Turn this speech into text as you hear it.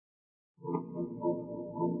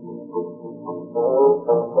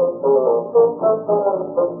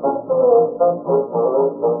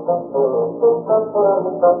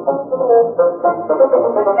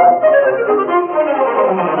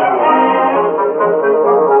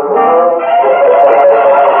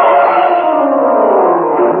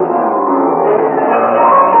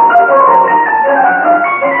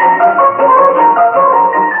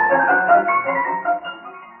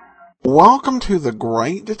Welcome to the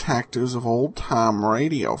Great Detectives of Old Time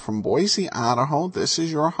Radio. From Boise, Idaho, this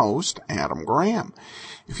is your host, Adam Graham.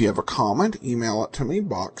 If you have a comment, email it to me,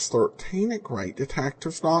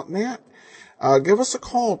 box13@greatdetectives.net. Give us a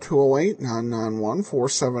call,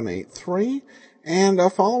 208-991-4783, and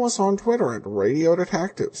follow us on Twitter at Radio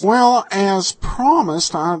Detectives. Well, as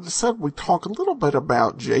promised, I said we'd talk a little bit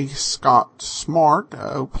about J. Scott Smart,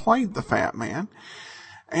 who played the Fat Man.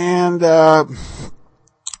 And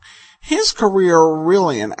his career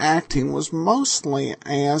really in acting was mostly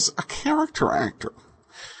as a character actor.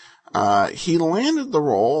 He landed the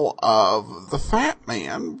role of the Fat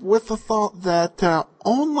Man with the thought that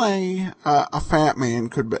only a fat man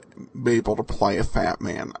could be able to play a fat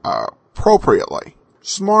man appropriately.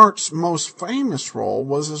 Smart's most famous role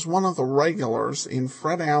was as one of the regulars in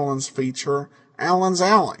Fred Allen's feature, Allen's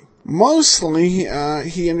Alley. Mostly,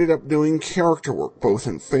 he ended up doing character work, both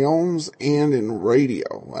in films and in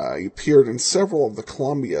radio. He appeared in several of the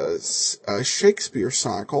Columbia's Shakespeare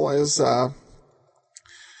cycle as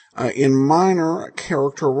in minor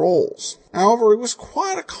character roles. However, he was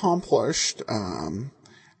quite accomplished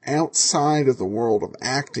outside of the world of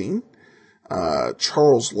acting.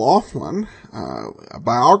 Charles Laughlin, a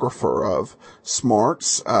biographer of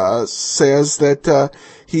Smart's, says that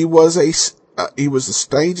he was a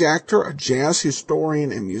stage actor, a jazz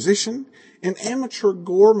historian and musician, an amateur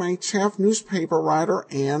gourmet chef, newspaper writer,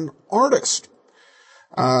 and artist.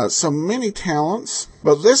 So many talents,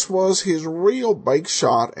 but this was his real big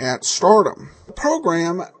shot at stardom. The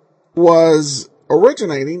program was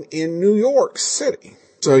originating in New York City,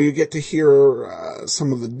 so you get to hear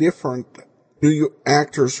some of the different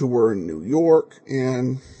actors who were in New York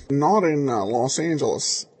and not in Los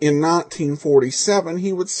Angeles. In 1947,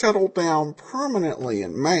 he would settle down permanently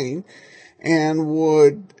in Maine and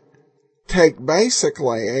would take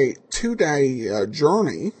basically a 2-day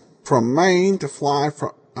journey from Maine to fly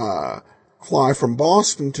from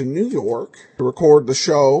Boston to New York to record the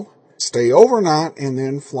show, stay overnight, and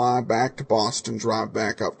then fly back to Boston, drive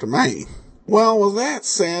back up to Maine. Well, with that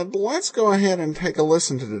said, let's go ahead and take a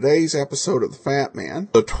listen to today's episode of The Fat Man,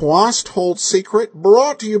 the twice-told secret,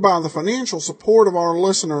 brought to you by the financial support of our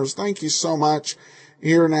listeners. Thank you so much.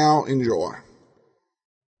 Here now, enjoy.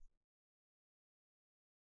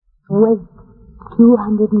 Weight,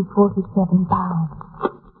 247 pounds.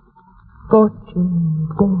 Fortune,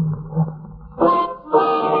 danger.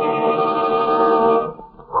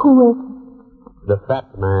 Who is it? The Fat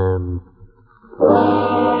Man.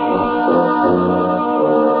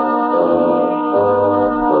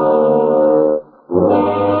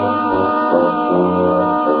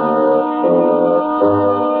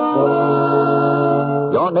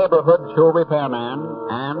 Your neighborhood shoe repairman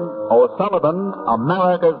and O'Sullivan,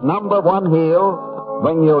 America's #1 heel,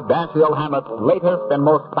 bring you Dashiell Hammett's latest and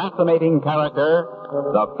most fascinating character,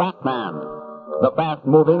 the Fat Man. The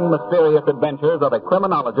fast-moving, mysterious adventures of a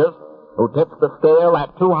criminologist who tips the scale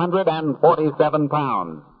at 247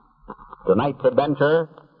 pounds. Tonight's adventure,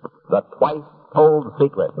 the twice-told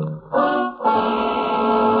secret. And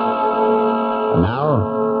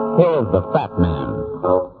now, here's the Fat Man.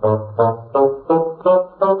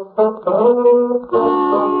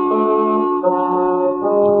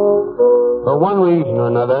 For one reason or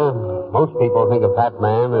another, most people think a fat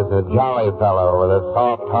man is a jolly fellow with a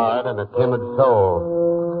soft heart and a timid soul.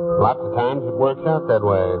 Lots of times it works out that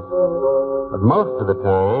way. But most of the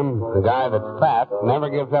time, the guy that's fat never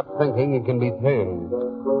gives up thinking he can be thin.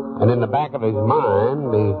 And in the back of his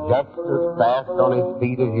mind, he's just as fast on his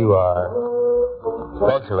feet as you are.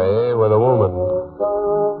 Especially with a woman.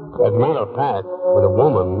 As a matter of fact, with a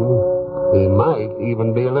woman, he might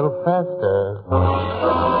even be a little faster.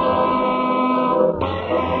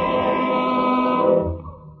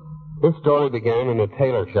 This story began in a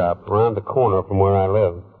tailor shop around the corner from where I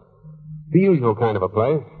live. The usual kind of a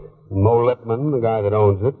place. Mo Lipman, the guy that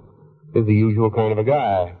owns it, is the usual kind of a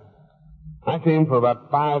guy. I see him for about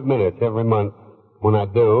 5 minutes every month. When I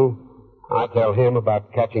do, I tell him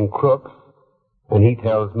about catching crooks, and he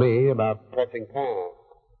tells me about pressing pans.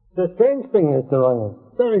 It's a strange thing, Mr. Ryan.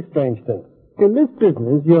 Very strange thing. In this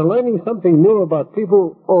business, you're learning something new about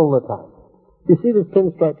people all the time. You see this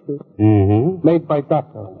pinstripe suit? Mm-hmm. Made by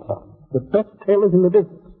Dr. and Son. The best tailors in the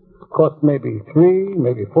business. Cost maybe $300,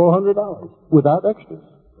 maybe $400 without extras.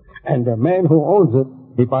 And the man who owns it,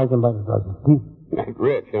 he buys them by the dozen.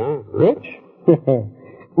 Rich, huh? Rich?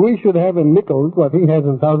 We should have in nickels what he has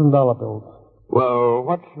in $1,000 bills. Well,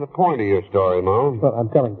 what's the point of your story, Mo? Well, I'm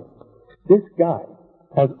telling you, this guy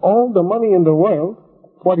has all the money in the world.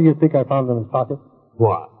 What do you think I found in his pocket?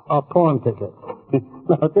 What? A pawn ticket.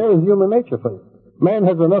 Now, there is human nature for you. Man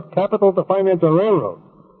has enough capital to finance a railroad.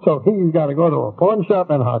 So he's got to go to a pawn shop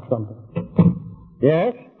and hawk something.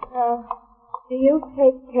 Yes? Do you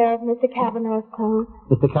take care of Mr. Kavanaugh's clothes?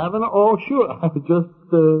 Mr. Kavanaugh? Oh, sure. I was just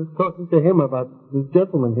talking to him about this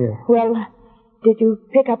gentleman here. Well, did you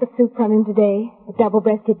pick up a suit from him today? A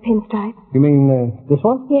double-breasted pinstripe? You mean this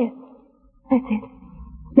one? Yes. That's it.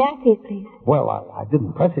 May I see it, please? Well, I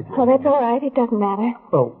didn't press it. Oh, that's all right. It doesn't matter.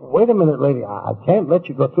 Oh, wait a minute, lady. I can't let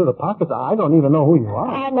you go through the pockets. I don't even know who you are.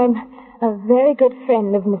 I'm a very good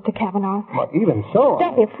friend of Mr. Kavanaugh's. But even so...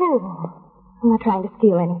 Don't be a fool. I'm not trying to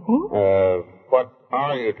steal anything. What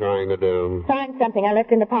are you trying to do? Find something I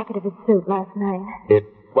left in the pocket of his suit last night. It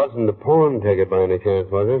wasn't a pawn ticket by any chance,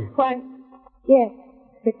 was it? Why, yes,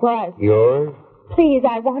 it was. Yours? Please,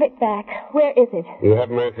 I want it back. Where is it? You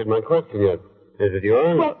haven't answered my question yet. Is it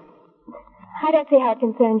yours? Well, I don't see how it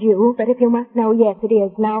concerns you, but if you must know, yes, it is.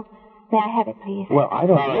 Now, may I have it, please? Well, I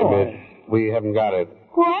don't Sorry, know. miss. We haven't got it.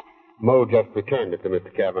 What? Mo just returned it to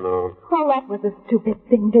Mr. Kavanaugh. Well, that was a stupid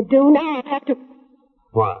thing to do. Now I have to...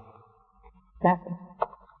 What? Nothing.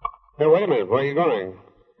 Hey, wait a minute. Where are you going?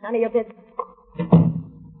 None of your business.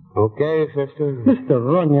 Okay, sister. Mr.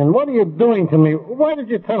 Runyon, what are you doing to me? Why did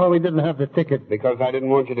you tell her we didn't have the ticket? Because I didn't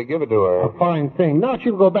want you to give it to her. A fine thing. Now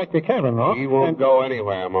she'll go back to Kavanaugh. She won't go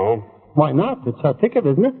anywhere, Mo. Why not? It's her ticket,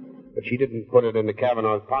 isn't it? But she didn't put it into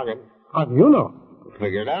Kavanaugh's pocket. How do you know?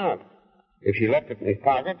 Figured out. If she left it in his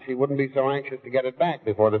pocket, she wouldn't be so anxious to get it back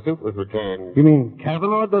before the suit was returned. You mean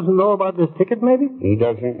Kavanaugh doesn't know about this ticket, maybe? He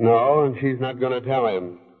doesn't know, and she's not going to tell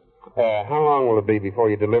him. How long will it be before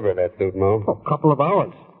you deliver that suit, Mo? A couple of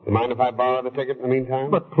hours. You mind if I borrow the ticket in the meantime?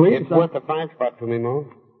 But please, It's worth a 5-spot to me, Mo.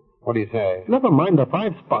 What do you say? Never mind the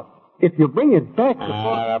 5-spot. If you bring it back...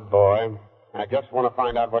 Boy. I just want to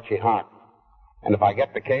find out what she hawked. And if I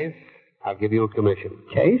get the case, I'll give you a commission.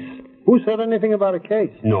 Case? Who said anything about a case?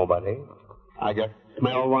 Nobody. I just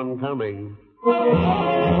smell one coming. Well,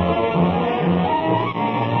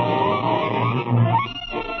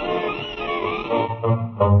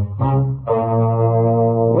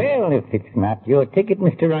 if it's not your ticket,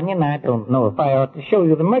 Mr. Runyon, I don't know if I ought to show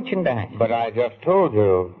you the merchandise. But I just told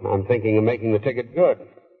you, I'm thinking of making the ticket good.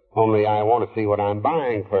 Only I want to see what I'm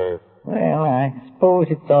buying first. Well, I suppose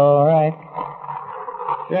it's all right.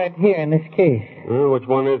 It's right here in this case. Which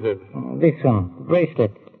one is it? This one, the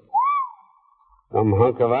bracelet. Some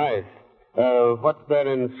hunk of ice. What's that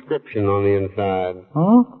inscription on the inside?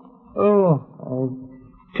 Huh? Oh,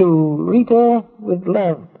 to Rita with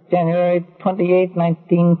love, January 28,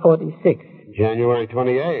 1946. January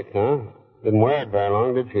 28th, huh? Didn't wear it very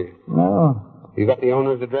long, did she? No. You got the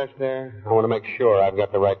owner's address there? I want to make sure I've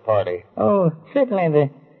got the right party. Oh, certainly. The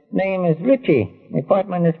name is Ritchie. The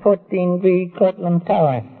apartment is 14B Cortlandt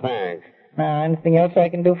Tower. Thanks. Now, anything else I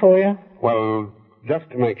can do for you? Well, just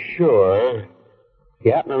to make sure,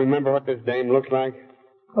 you happen to remember what this dame looks like?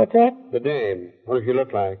 What's that? The dame. What does she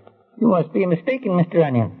look like? You must be mistaken, Mr.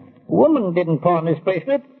 Onion. A woman didn't pawn this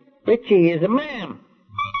bracelet. Ritchie is a man.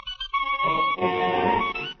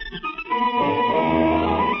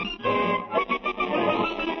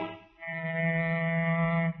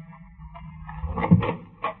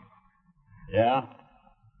 Yeah,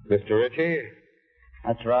 Mr. Ritchie?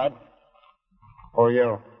 that's right. Who are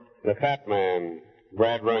you? The fat man,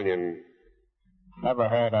 Brad Runyon. Never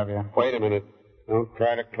heard of you. Wait a minute. Don't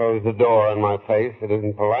try to close the door on my face. It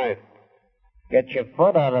isn't polite. Get your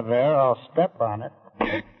foot out of there, I'll step on it.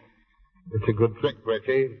 It's a good trick,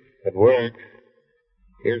 Ritchie. It works.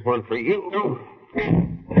 Here's one for you.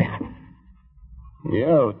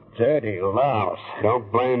 You dirty louse.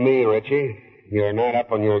 Don't blame me, Ritchie. You're not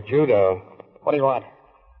up on your judo. What do you want?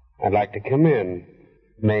 I'd like to come in.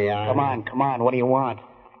 May I? Come on. What do you want?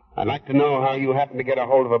 I'd like to know how you happened to get a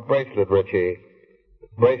hold of a bracelet, Ritchie.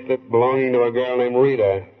 Bracelet belonging to a girl named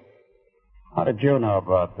Rita. How did you know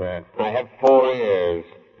about that? I have 4 ears.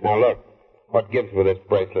 Now look, what gives with this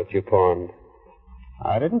bracelet you pawned?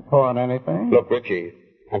 I didn't pawn anything. Look, Ritchie,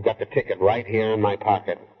 I've got the ticket right here in my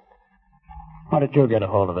pocket. How did you get a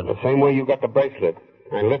hold of it? The same way you got the bracelet.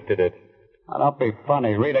 I lifted it. Now, don't be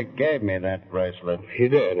funny. Rita gave me that bracelet. She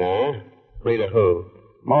did, huh? Rita who?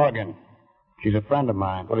 Morgan. She's a friend of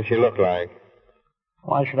mine. What does she look like?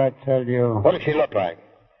 Why should I tell you? What does she look like?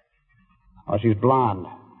 Oh, she's blonde.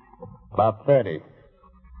 About 30.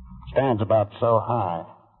 Stands about so high.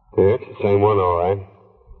 Yeah, it's the same one, all right.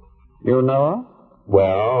 You know her?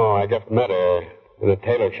 Well, I just met her in a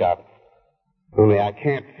tailor shop. Only I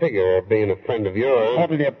can't figure her being a friend of yours.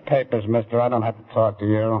 Settle your papers, mister. I don't have to talk to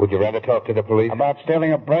you. Would you rather talk to the police? About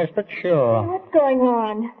stealing a bracelet? Sure. What's going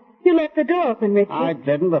on? You left the door open, Richie. I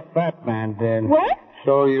didn't. The fat man did. What?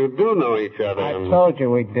 So you do know each other. I told you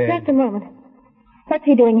we did. Just a moment. What's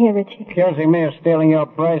he doing here, Richie? Accusing me of stealing your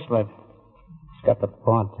bracelet. He's got the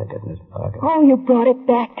pawn ticket in his pocket. Oh, you brought it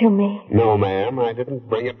back to me. No, ma'am. I didn't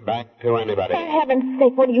bring it back to anybody. For heaven's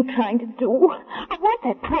sake, what are you trying to do? I want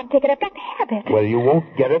that pawn ticket. I've got to have it. Well, you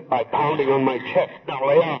won't get it by pounding on my chest. Now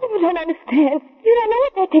lay off. You don't understand. You don't know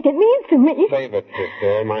what that ticket means to me. Save it,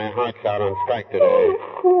 sister. My heart's out on strike today.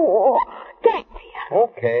 Oh, that's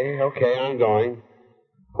Okay, I'm going.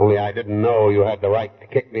 Only I didn't know you had the right to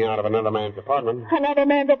kick me out of another man's apartment. another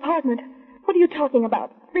man's apartment. What are you talking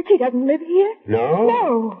about? Richie doesn't live here. No?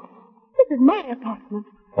 No. This is my apartment.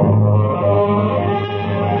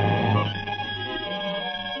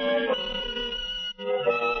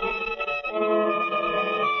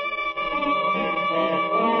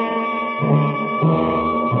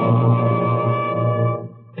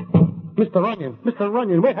 Mr.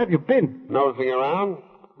 Runyon, where have you been? Nosing around?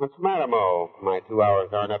 What's the matter, Mo? My 2 hours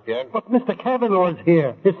aren't up yet. But Mr. Kavanaugh's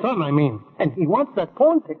here. His son, I mean. And he wants that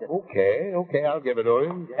pawn ticket. Okay, I'll give it to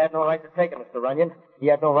him. You had no right to take it, Mr. Runyon. He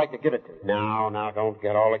had no right to give it to you. Now, don't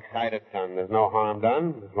get all excited, son. There's no harm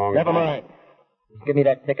done, as long as... Never mind. Just give me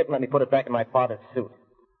that ticket and let me put it back in my father's suit.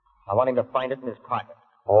 I want him to find it in his pocket.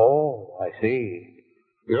 Oh, I see.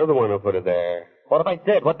 You're the one who put it there. What if I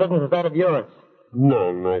did? What business is that of yours?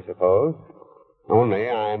 None, I suppose. Only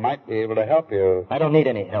I might be able to help you. I don't need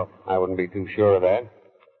any help. I wouldn't be too sure of that.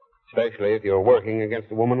 Especially if you're working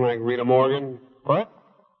against a woman like Rita Morgan. What?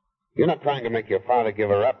 You're not trying to make your father give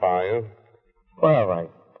her up, are you? Well, all right.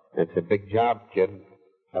 It's a big job, kid.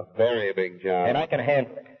 A very big job. And I can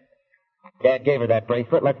handle it. Dad gave her that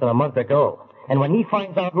bracelet less than a month ago. And when he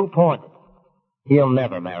finds out who pawned it, he'll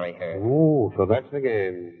never marry her. Ooh, so that's the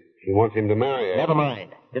game. She wants him to marry her. Never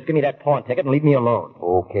mind. Just give me that pawn ticket and leave me alone.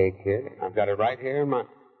 Okay, kid. I've got it right here in my...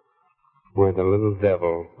 Where's the little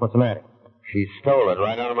devil? What's the matter? She stole it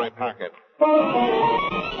right out of my pocket.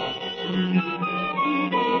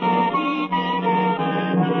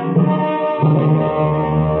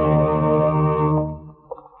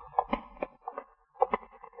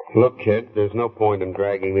 Look, kid, there's no point in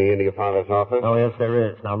dragging me into your father's office. Oh, yes,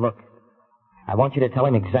 there is. Now, look. I want you to tell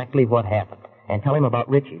him exactly what happened. And tell him about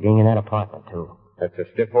Richie being in that apartment, too. That's a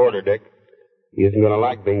stiff order, Dick. He isn't going to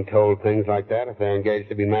like being told things like that if they're engaged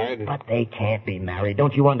to be married. But they can't be married.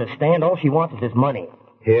 Don't you understand? All she wants is his money.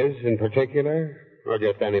 His in particular? Or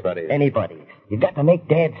just anybody's? Anybody's. You've got to make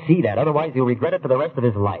Dad see that. Otherwise, he'll regret it for the rest of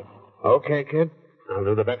his life. Okay, kid. I'll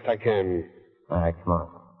do the best I can. All right, come on.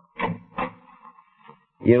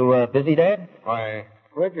 You busy, Dad? Why,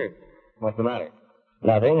 Richard, what's the matter?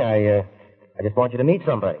 Nothing. I just want you to meet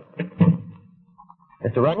somebody.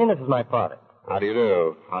 Mr. Runyon, this is my father. How do you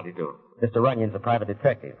do? How do you do? Mr. Runyon's a private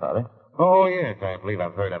detective, Father. Oh, yes, I believe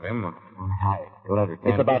I've heard of him. I don't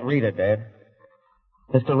understand. It's about Rita, Dad.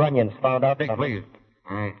 Mr. Runyon's found out... Dick, please.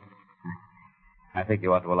 I think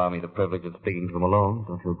you ought to allow me the privilege of speaking to him alone.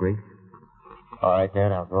 Don't you agree? All right,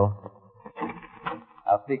 Dad, I'll go.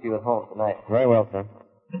 I'll speak to you at home tonight. Very well, sir.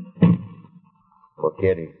 Poor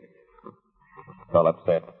kid, he's all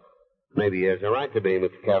upset. Maybe he has a right to be,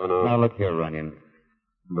 Mr. Kavanaugh. Now, look here, Runyon.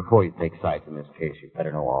 Before you take sides in this case, you'd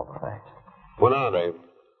better know all the facts. What are they?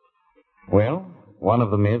 Well, one of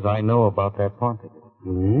them is I know about that pawn ticket.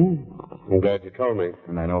 Mm-hmm. I'm glad you told me.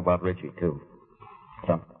 And I know about Richie, too.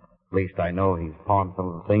 Something. At least I know he's pawned some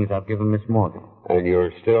of the things I've given Miss Morgan. And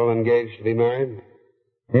you're still engaged to be married?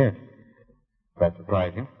 Yes. Does that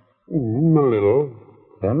surprise you? A little.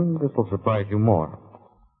 Then this will surprise you more.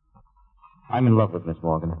 I'm in love with Miss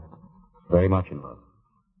Morgan. Very much in love.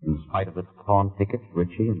 In spite of the pawn tickets,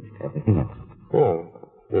 Richie, and everything else. Oh,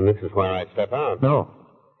 then this is where I step out. No.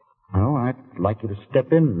 No, I'd like you to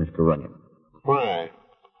step in, Mr. Runyon. Why?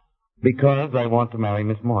 Because I want to marry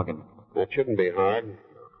Miss Morgan. That shouldn't be hard.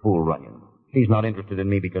 Fool Runyon. She's not interested in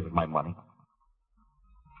me because of my money.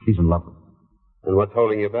 She's in love with me. And what's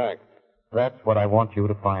holding you back? That's what I want you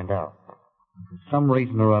to find out. For some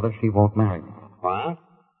reason or other, she won't marry me. What?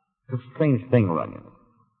 It's a strange thing, Runyon.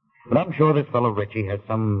 But I'm sure this fellow Richie has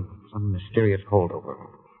some mysterious hold over her.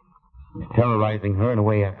 He's terrorizing her in a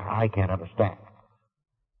way I can't understand.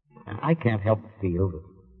 And I can't help but feel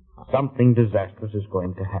that something disastrous is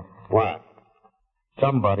going to happen. What?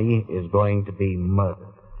 Somebody is going to be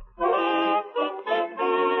murdered.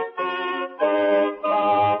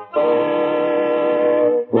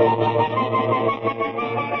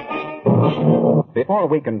 Before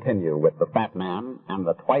we continue with the Fat Man and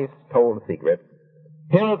the twice-told secret,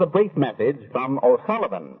 here is a brief message from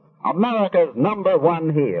O'Sullivan, America's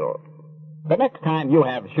 #1 heel. The next time you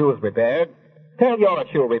have shoes repaired, tell your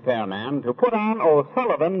shoe repairman to put on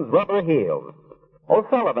O'Sullivan's rubber heels.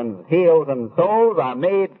 O'Sullivan's heels and soles are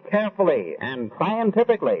made carefully and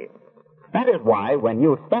scientifically. That is why when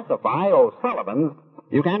you specify O'Sullivan's,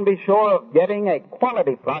 you can be sure of getting a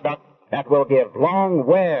quality product that will give long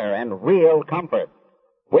wear and real comfort.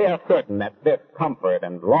 We are certain that this comfort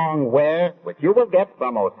and long wear, which you will get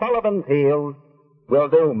from O'Sullivan's heels, will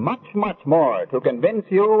do much, much more to convince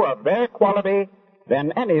you of their quality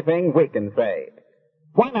than anything we can say.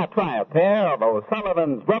 Why not try a pair of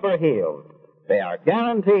O'Sullivan's rubber heels? They are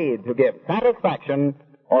guaranteed to give satisfaction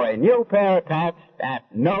or a new pair attached at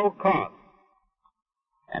no cost.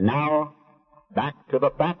 And now, back to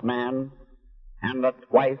the Fat Man and the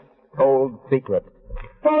twice-told secret.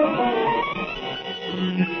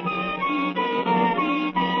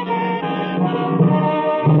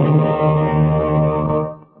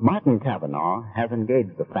 Martin Cavanaugh has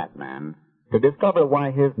engaged the Fat Man to discover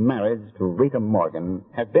why his marriage to Rita Morgan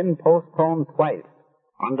has been postponed twice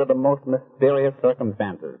under the most mysterious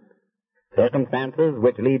circumstances. Circumstances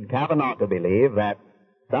which lead Cavanaugh to believe that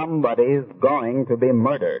somebody's going to be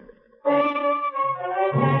murdered.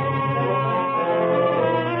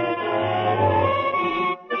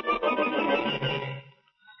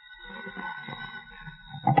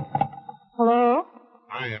 Hello?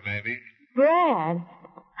 Hiya, baby. Brad.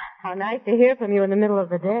 How nice to hear from you in the middle of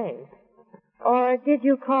the day. Or did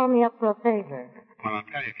you call me up for a favor? Well, I'll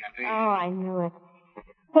tell you, Kathy. Oh, I knew it.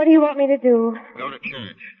 What do you want me to do? Go to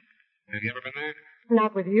church. Have you ever been there?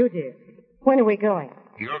 Not with you, dear. When are we going?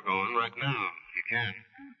 You're going right now, if you can.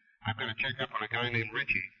 I've got to check up on a guy named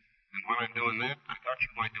Richie. And while I'm doing that, I thought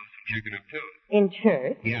you might do some checking up, too. In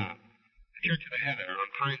church? Yeah. The Church of the Heather on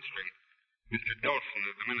Pine Street. Mr. Dolson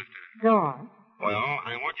is the minister. Go on. Well,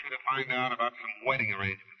 I want you to find out about some wedding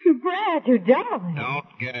arrangements. Brad, you darling. Don't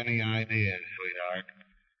get any ideas, sweetheart.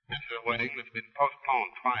 This is a wedding that's been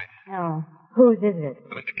postponed twice. Oh, whose is it?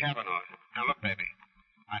 Mr. Cavanaugh's. Now, look, baby.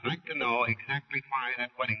 I'd like to know exactly why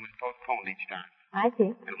that wedding was postponed each time. I see.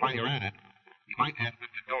 And while you're at it, you might ask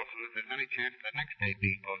Mr. Dolson if there's any chance of the next date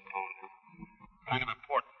being postponed. Kind of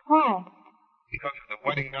important. Why? Because if the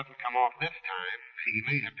wedding doesn't come off this time, he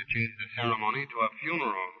may have to change the ceremony to a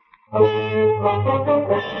funeral. Well,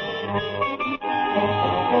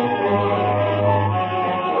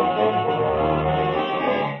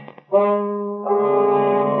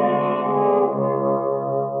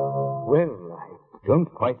 I don't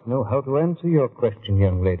quite know how to answer your question,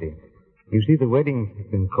 young lady. You see, the wedding has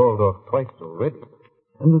been called off twice already,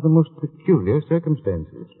 under the most peculiar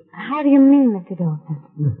circumstances. How do you mean, Mr. Dawson?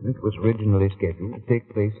 It was originally scheduled to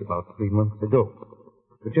take place about 3 months ago.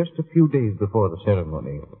 But just a few days before the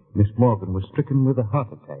ceremony, Miss Morgan was stricken with a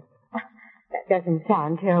heart attack. That doesn't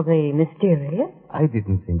sound terribly mysterious. I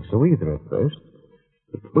didn't think so either at first.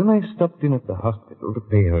 But when I stopped in at the hospital to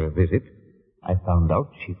pay her a visit, I found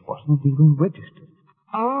out she wasn't even registered.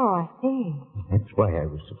 Oh, I see. That's why I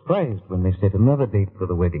was surprised when they set another date for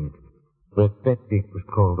the wedding. But that date was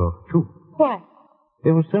called off, too. What?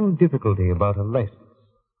 There was some difficulty about a license.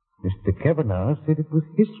 Mr. Cavanaugh said it was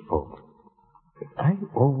his fault. But I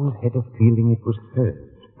always had a feeling it was hers.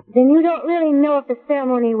 Then you don't really know if the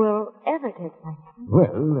ceremony will ever take place.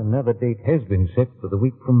 Well, another date has been set for the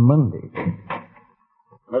week from Monday.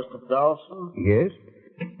 Mr. Dawson? Yes?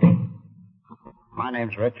 My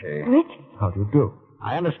name's Richie. Richie? How do you do?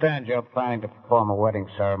 I understand you're planning to perform a wedding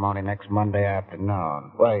ceremony next Monday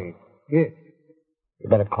afternoon. Why, yes. You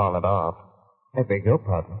better call it off. I beg your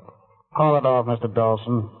pardon. Call it off, Mr.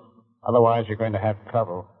 Dawson. Otherwise, you're going to have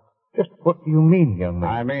trouble. Just what do you mean, young man?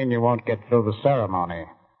 I mean you won't get through the ceremony.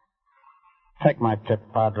 Take my tip,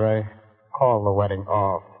 Padre. Call the wedding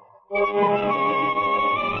off.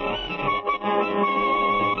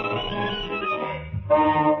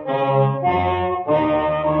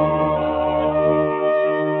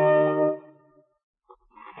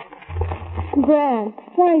 Brad,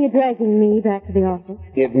 why are you dragging me back to the office?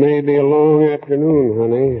 It may be a long afternoon,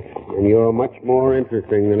 honey, and you're much more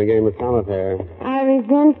interesting than a game of solitaire. I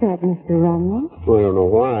resent that, Mr. Rumley. Well, I don't know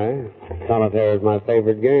why. Solitaire is my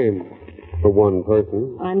favorite game. For one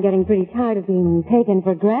person. I'm getting pretty tired of being taken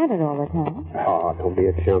for granted all the time. Oh, don't be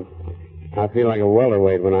a chump. I feel like a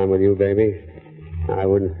welterweight when I'm with you, baby. I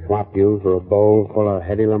wouldn't swap you for a bowl full of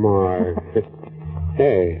Hedy Lamarr.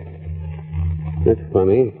 Hey, that's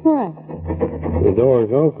funny. What? The door's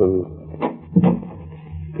open.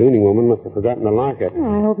 cleaning woman must have forgotten to lock it. Oh,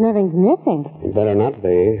 I hope nothing's missing. It better not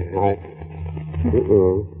be.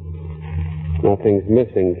 Nothing's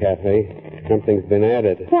missing, Kathy. Something's been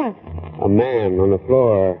added. What? A man on the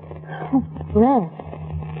floor. Oh, blood.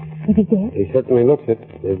 Is he dead? He certainly looks it.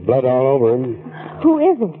 There's blood all over him. Who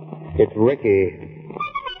is it? It's Ricky.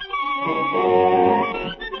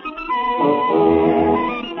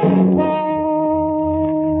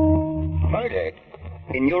 Murdered?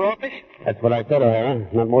 In your office? That's what I said, O'Hara.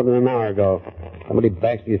 Not more than an hour ago. Somebody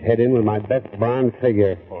bashed his head in with my best bronze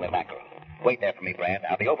figure. Holy mackerel. Wait there for me, Brad.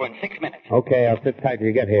 I'll be over in 6 minutes. Okay, I'll sit tight till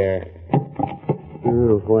you get here.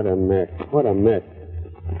 Oh, what a mess. What a mess.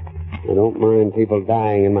 I don't mind people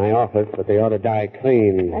dying in my office, but they ought to die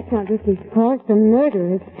clean. That's not Ricky's cause for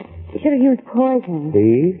murder. He should have used poison.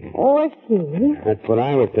 He? Or she. That's what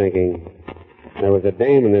I was thinking. There was a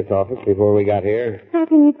dame in this office before we got here. How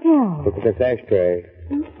can you tell? Look at this ashtray.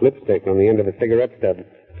 Lipstick on the end of a cigarette stub.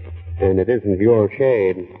 And it isn't your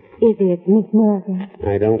shade. Is it Miss Morgan?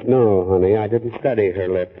 I don't know, honey. I didn't study her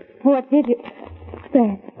lips. What did you...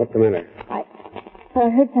 Brad, What's the matter? I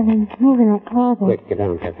heard something move in that closet. Quick, get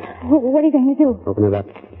down, Kathy. What are you going to do? Open it up.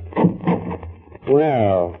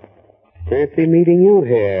 Well, fancy meeting you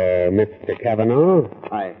here, Mr. Cavanaugh.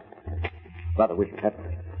 I rather wish it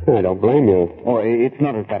hadn't. I don't blame you. Oh, it's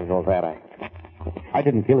not as bad as all that. I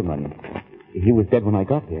didn't kill him, Onion. He was dead when I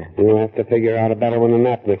got here. You'll have to figure out a better one than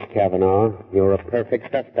that, Mr. Cavanaugh. You're a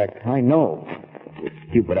perfect suspect. I know. It's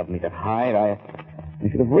stupid of me to hide. I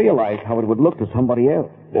should have realized how it would look to somebody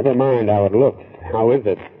else. Never mind how it looks. How is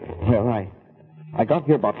it? Well, I got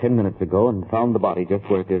here about 10 minutes ago and found the body just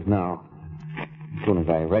where it is now. As soon as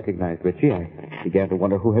I recognized Richie, I began to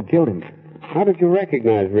wonder who had killed him. How did you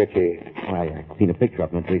recognize Richie? I'd seen a picture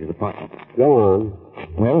of him in Rita's apartment. Go on.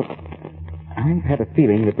 Well, I had a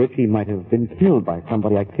feeling that Richie might have been killed by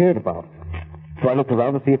somebody I cared about. So I looked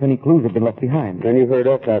around to see if any clues had been left behind. Then you heard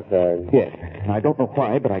us outside. Yes. I don't know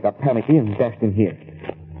why, but I got panicky and dashed in here.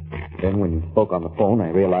 Then when you spoke on the phone, I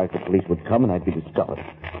realized the police would come and I'd be discovered.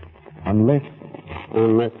 Unless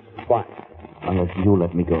Unless what? Unless you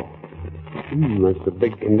let me go. That's a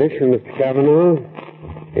big condition, Mr. Cavanaugh.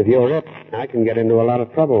 If you're it, I can get into a lot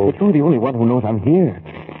of trouble. But you're the only one who knows I'm here.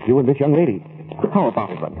 You and this young lady. How about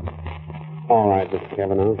it, Runyon? All right, Mr.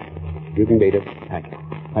 Cavanaugh. You can beat it. Thank you.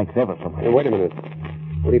 Thanks ever so much. Hey, wait a minute.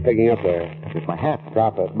 What are you picking up there? It's my hat.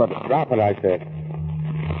 Drop it. But drop it, I said.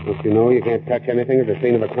 Don't you know you can't touch anything at the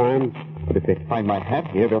scene of a crime? But if they find my hat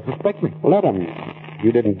here, they'll suspect me. Let them.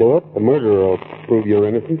 You didn't do it. The murderer will prove your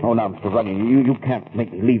innocence. Oh, now, Mr. Runyon, you can't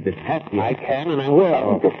make me leave this hat here. I can, and I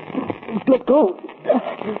will. Let go.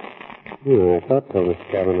 I thought so,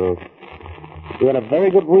 Mr. Cavanaugh. You had a very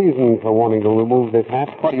good reason for wanting to remove this hat.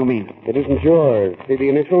 What do you mean? It isn't yours. See the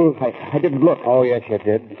initials? I didn't look. Oh, yes, you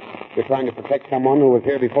did. You're trying to protect someone who was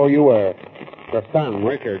here before you were. Your son,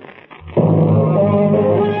 Richard.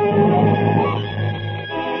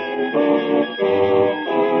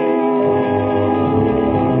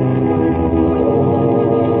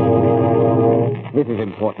 This is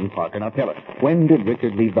important, Parker. Now tell us, when did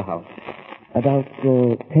Richard leave the house? About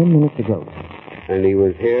 10 minutes ago. And he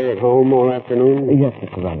was here at home all afternoon? Yes,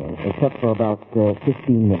 Mr. Runyon, except for about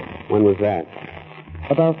 15 minutes. When was that?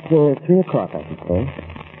 About 3 o'clock, I should say.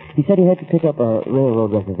 He said he had to pick up a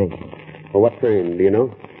railroad reservation. For what train, do you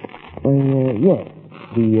know? Yes.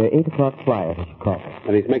 The 8 o'clock flyer to Chicago.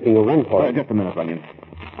 And he's making a run for it. Just a minute, Runyon.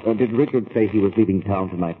 Did Richard say he was leaving town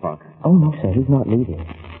tonight, Parker? Oh, no, sir. He's not leaving.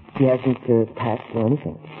 He hasn't packed or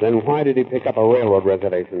anything. Then why did he pick up a railroad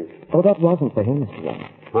reservation? Oh, that wasn't for him, Mr. Runyon.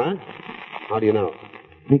 Huh? How do you know?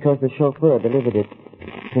 Because the chauffeur delivered it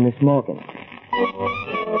to Miss Morgan.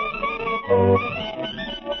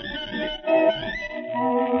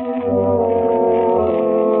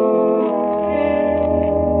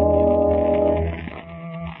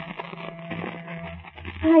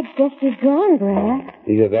 I guess she's gone, Brad.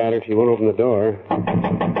 Either that or she won't open the door.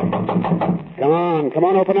 Come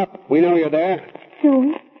on, open up. We know you're there. Do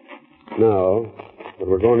we? No, but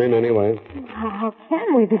we're going in anyway. How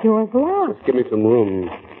can we? The door's locked. Just give me some room.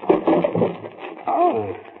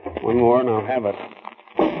 Oh, one more and I'll have it.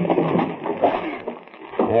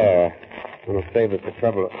 There. That'll save us the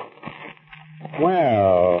trouble.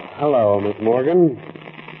 Well, hello, Miss Morgan.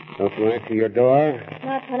 Don't you answer your door?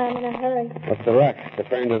 Not when I'm in a hurry. What's the rush? The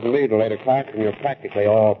train doesn't leave till 8 o'clock, and you're practically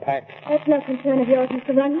all packed. That's no concern of yours,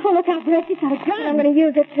 Mr. Runyon. Oh, look out, Brad. She's got a gun. I'm going to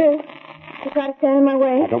use it, too. You try to stand in my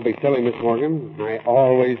way. Now, don't be silly, Miss Morgan. I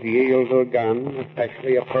always yield to a gun,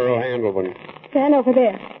 especially a pearl-handled one. Stand over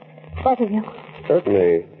there. Both of you.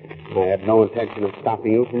 Certainly. I had no intention of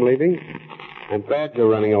stopping you from leaving. I'm glad you're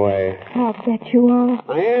running away. I'll bet you are.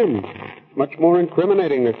 I am. much more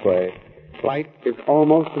incriminating this way. Flight is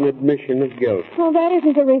almost an admission of guilt. Well, that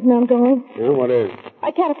isn't the reason I'm going. Yeah, what is?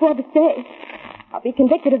 I can't afford to stay. I'll be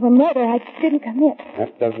convicted of a murder I didn't commit.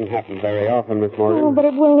 That doesn't happen very often, Miss Morgan. Oh, but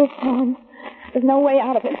it will this time. There's no way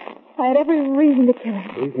out of it. I had every reason to kill him.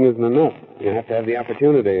 Reason isn't enough. You have to have the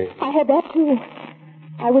opportunity. I had that, too.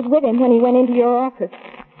 I was with him when he went into your office.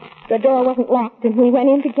 The door wasn't locked, and we went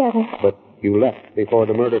in together. But you left before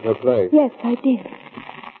the murder took place. Yes, I did.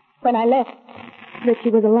 When I left, Richie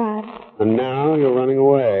was alive. And now you're running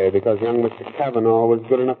away because young Mr. Cavanaugh was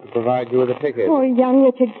good enough to provide you with a ticket. Oh, young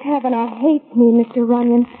Richard Cavanaugh hates me, Mr.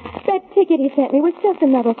 Runyon. That ticket he sent me was just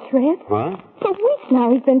another threat. What? For weeks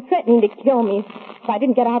now he's been threatening to kill me if I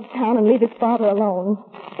didn't get out of town and leave his father alone.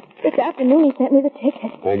 This afternoon he sent me the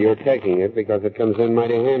ticket. And you're taking it because it comes in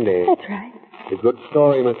mighty handy. That's right. It's a good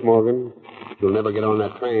story, Miss Morgan. You'll never get on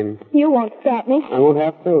that train. You won't stop me. I won't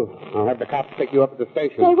have to. I'll have the cops pick you up at the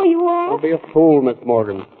station. Stay where you are. Don't be a fool, Miss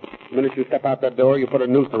Morgan. The minute you step out that door, you put a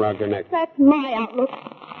noose around your neck. That's my outlook.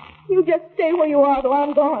 You just stay where you are till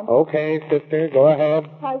I'm gone. Okay, sister, go ahead.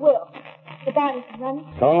 I will. Goodbye, Mr. Runyon.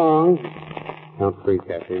 So long. Count three,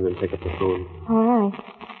 Kathy, and then pick up the phone. All right.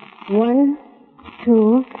 1,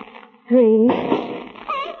 2, 3.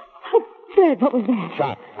 Oh, Fred, what was that?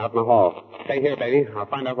 Shot out in the hall. Stay here, baby. I'll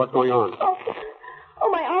find out what's going on. Oh,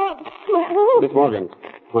 my arm. My arm. Miss Morgan,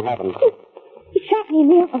 what happened? He shot me in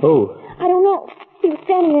the arm. Who? I don't know. He was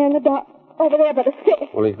standing there in the dark, over there by the stairs.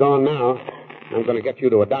 Well, he's gone now. I'm going to get you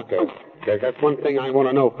to a doctor. There's just one thing I want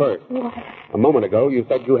to know first. What? A moment ago, you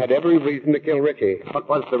said you had every reason to kill Richie. What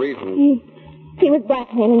was the reason? He was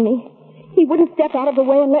blackmailing me. He wouldn't step out of the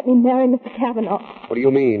way and let me marry Mr. Cavanaugh. What do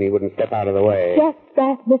you mean he wouldn't step out of the way? Just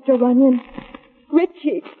that, Mr. Runyon.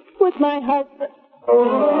 Richie was my husband.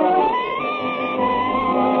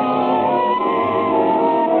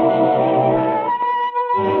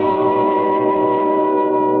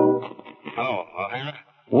 Hello, O'Hara?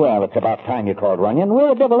 Well, it's about time you called, Runyon. Where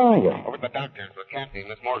the devil are you? Over at the doctor's with Kathy and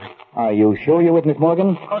Miss Morgan. Are you sure you're with Miss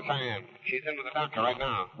Morgan? Of course I am. She's in with the doctor right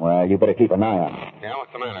now. Well, you better keep an eye on her. Yeah,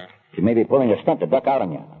 what's the matter? She may be pulling a stunt to duck out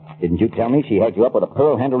on you. Didn't you tell me she held you up with a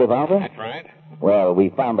pearl-handled revolver? That's right. Well, we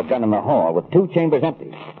found the gun in the hall with 2 chambers empty.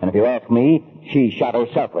 And if you ask me, she shot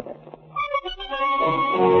herself with it.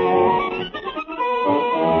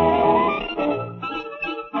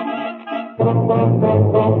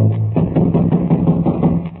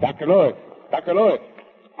 Dr. Lewis. Dr. Lewis.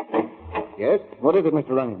 Yes? What is it,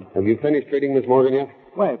 Mr. Runyon? Have you finished treating Miss Morgan yet?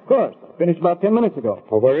 Why, of course. Finished about 10 minutes ago.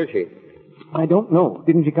 Well, where is she? I don't know.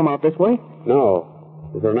 Didn't she come out this way?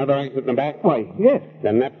 No. Is there another exit in the back? Why, yes.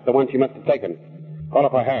 Then that's the one she must have taken. Call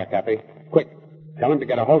up O'Hara, Cappy. Quick. Tell him to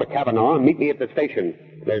get a hold of Cavanaugh and meet me at the station.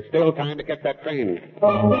 There's still time to catch that train.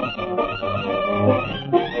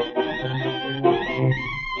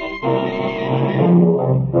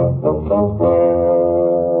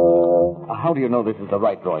 How do you know this is the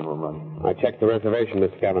right drawing room, Runyon? I checked the reservation,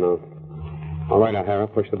 Mr. Cavanaugh. All right, O'Hara,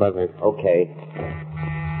 push the buzzer. Okay.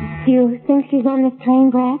 Do you think she's on this train,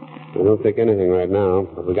 Brad? I don't think anything right now,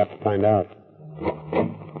 but we got to find out.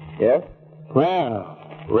 Yes? Well,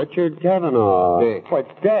 Richard Cavanaugh. Why,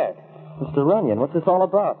 Dad. Mr. Runyon, what's this all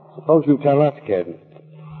about? Suppose you tell us, kid.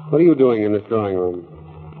 What are you doing in this drawing room?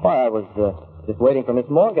 Why, I was just waiting for Miss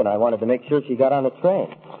Morgan. I wanted to make sure she got on the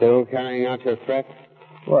train. Still carrying out your threat?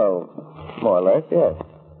 Well, more or less, yes.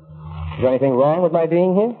 Is there anything wrong with my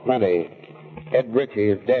being here? Plenty. Ed Ritchie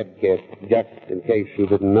is dead, kid, just in case you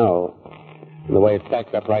didn't know. And the way it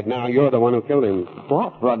stacks up right now, you're the one who killed him.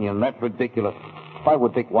 What? Runyon, that's ridiculous. Why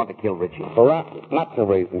would Dick want to kill Richie? For lots of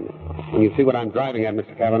reasons. When you see what I'm driving at,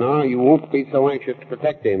 Mr. Cavanaugh, you won't be so anxious to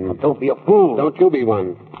protect him. Don't be a fool. Don't you be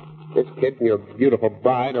one. This kid and your beautiful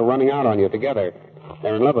bride are running out on you together.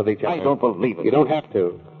 They're in love with each other. I don't believe it. You don't have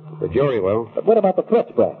to. The jury will. But what about the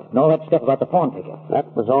threats, Brad? And all that stuff about the pawn ticket?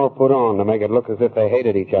 That was all put on to make it look as if they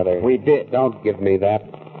hated each other. We did. Don't give me that.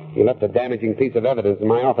 You left a damaging piece of evidence in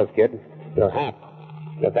my office, kid. Your hat.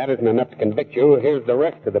 If that isn't enough to convict you, here's the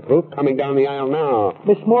rest of the proof coming down the aisle now.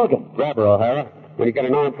 Miss Morgan. Grab her, O'Hara. When you get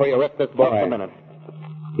an arm for you, arrest this boy. Just a minute.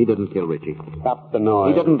 He didn't kill Richie. Stop the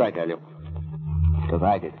noise. He didn't, I tell you. Because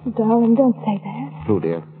I did. Darling, don't say that. True,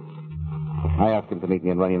 dear. I asked him to meet me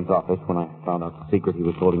in Runyon's office when I found out the secret he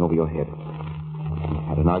was holding over your head.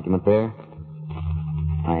 Had an argument there.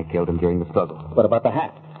 I killed him during the struggle. What about the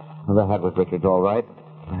hat? Well, the hat was Richard's all right.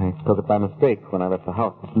 I took it by mistake when I left the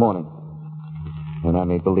house this morning. And I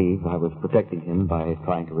made believe I was protecting him by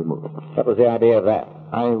trying to remove it. What was the idea of that?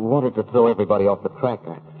 I wanted to throw everybody off the track.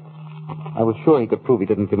 I was sure he could prove he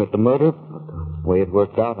didn't commit the murder, but the way it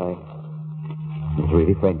worked out, I was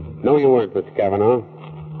really frightened. No, you weren't, Mr. Cavanaugh.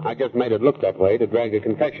 I just made it look that way to drag a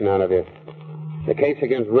confession out of you. The case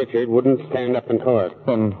against Richard wouldn't stand up in court.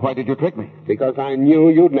 Then why did you trick me? Because I knew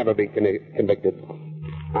you'd never be convicted.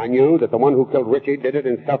 I knew that the one who killed Richie did it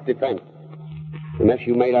in self-defense. The mess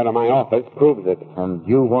you made out of my office proves it. And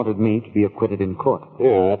you wanted me to be acquitted in court.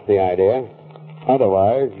 Yeah, that's the idea.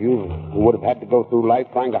 Otherwise, you would have had to go through life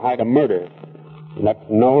trying to hide a murder. And that's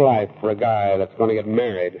no life for a guy that's going to get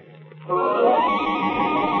married.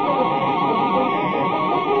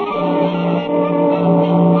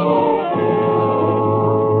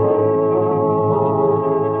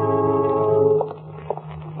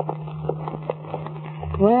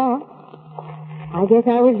 Well, I guess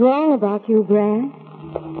I was wrong about you, Brad.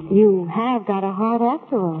 You have got a heart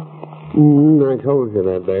after all. I told you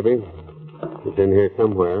that, baby. It's in here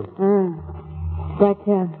somewhere. But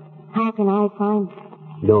how can I find it?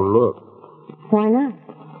 Don't look. Why not?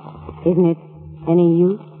 Isn't it any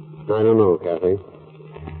use? I don't know, Kathy.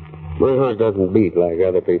 My heart doesn't beat like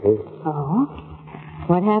other people's. Oh?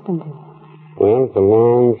 What happened to it? Well, it's a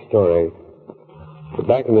long story. But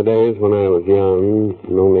back in the days when I was young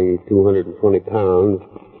and only 220 pounds,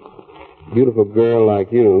 a beautiful girl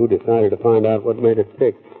like you decided to find out what made it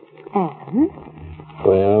tick. And?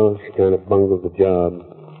 Well, she kind of bungled the job.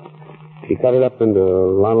 She cut it up into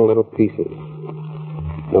a lot of little pieces.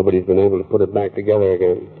 Nobody's been able to put it back together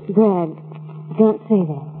again. Brad, don't say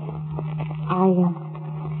that.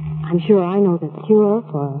 I'm sure I know the cure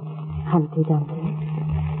for Humpty Dumpty.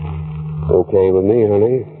 Okay with me,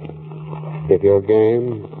 honey. If you're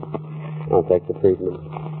game, I'll take the treatment.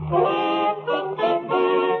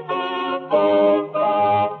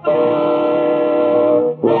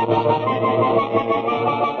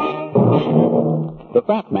 The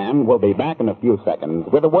Fat Man will be back in a few seconds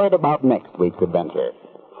with a word about next week's adventure.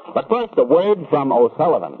 But first, a word from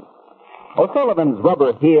O'Sullivan. O'Sullivan's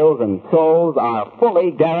rubber heels and soles are fully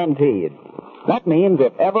guaranteed. That means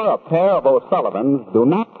if ever a pair of O'Sullivans do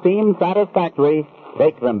not seem satisfactory,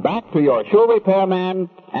 take them back to your shoe repairman,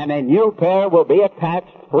 and a new pair will be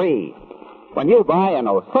attached free. When you buy an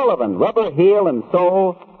O'Sullivan rubber heel and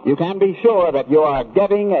sole, you can be sure that you are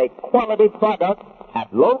getting a quality product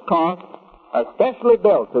at low cost, especially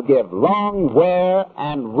built to give long wear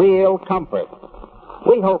and real comfort.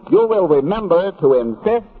 We hope you will remember to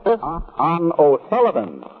insist on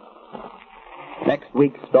O'Sullivan's. Next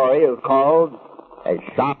week's story is called A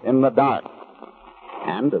Shot in the Dark.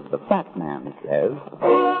 And as the Fat Man says,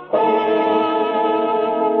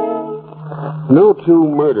 no two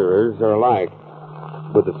murderers are alike.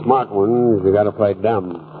 With the smart ones, you gotta play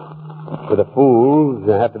dumb. With the fools,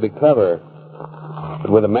 you have to be clever. But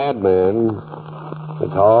with a madman,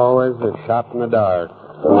 it's always a shot in the dark.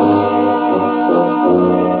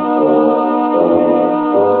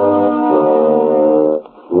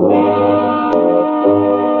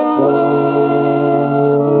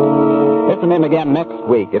 Listen in again next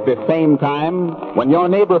week at this same time when your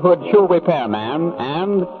neighborhood shoe repairman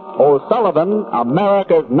and O'Sullivan,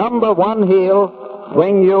 America's #1 heel,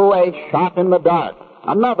 bring you A Shot in the Dark.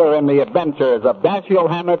 Another in the adventures of Dashiell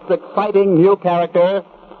Hammett's exciting new character,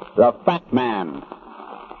 the Fat Man.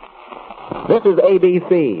 This is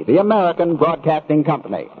ABC, the American Broadcasting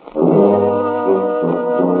Company.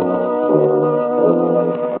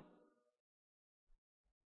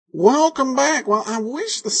 Welcome back. Well, I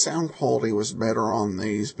wish the sound quality was better on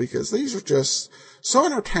these because these are just so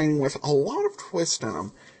entertaining with a lot of twist in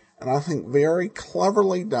them. And I think very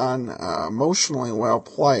cleverly done, emotionally well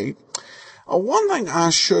played. One thing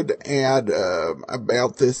I should add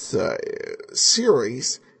about this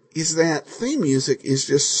series is that theme music is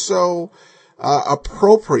just so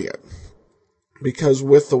appropriate. Because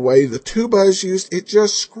with the way the tuba is used, it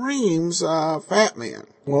just screams Fat Man.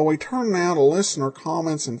 Well, we turn now to listener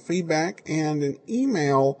comments and feedback and an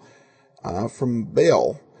email from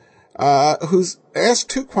Bill, who's asked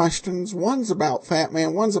two questions. One's about Fat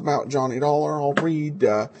Man, one's about Johnny Dollar. I'll read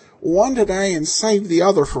one today and save the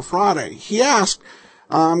other for Friday. He asked,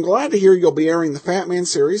 I'm glad to hear you'll be airing the Fat Man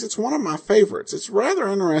series. It's one of my favorites. It's rather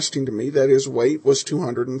interesting to me that his weight was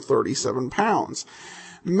 237 pounds.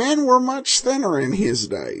 Men were much thinner in his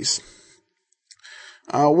days.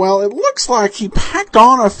 Well, it looks like he packed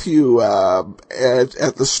on a few at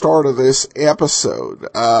the start of this episode.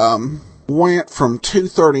 Went from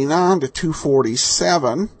 239 to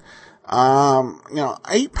 247.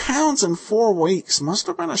 8 pounds in 4 weeks must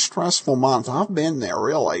have been a stressful month. I've been there,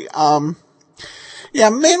 really.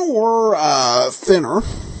 Men were thinner.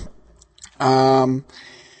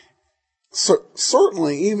 So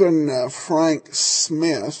certainly even Frank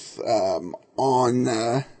Smith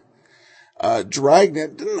on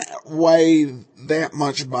Dragnet didn't weigh that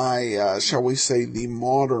much by, shall we say, the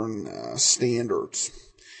modern standards.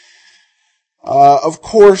 Of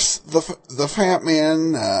course, the Fat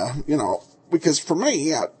Man, because for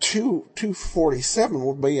me, 247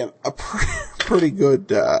 would be a pretty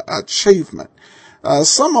good achievement.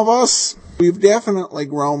 Some of us, we've definitely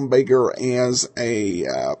grown bigger as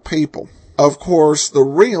a people. Of course, the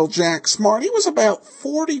real Jack Smart, he was about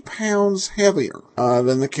 40 pounds heavier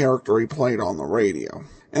than the character he played on the radio.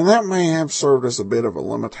 And that may have served as a bit of a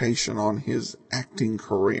limitation on his acting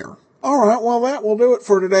career. All right, well, that will do it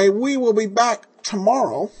for today. We will be back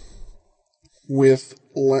tomorrow with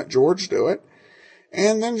Let George Do It.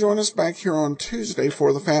 And then join us back here on Tuesday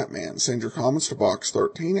for The Fat Man. Send your comments to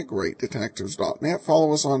box13 at greatdetectives.net.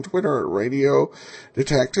 Follow us on Twitter at Radio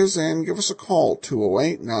Detectives and give us a call,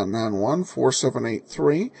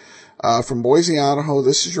 208-991-4783. From Boise, Idaho,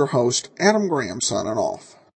 this is your host, Adam Graham, signing off.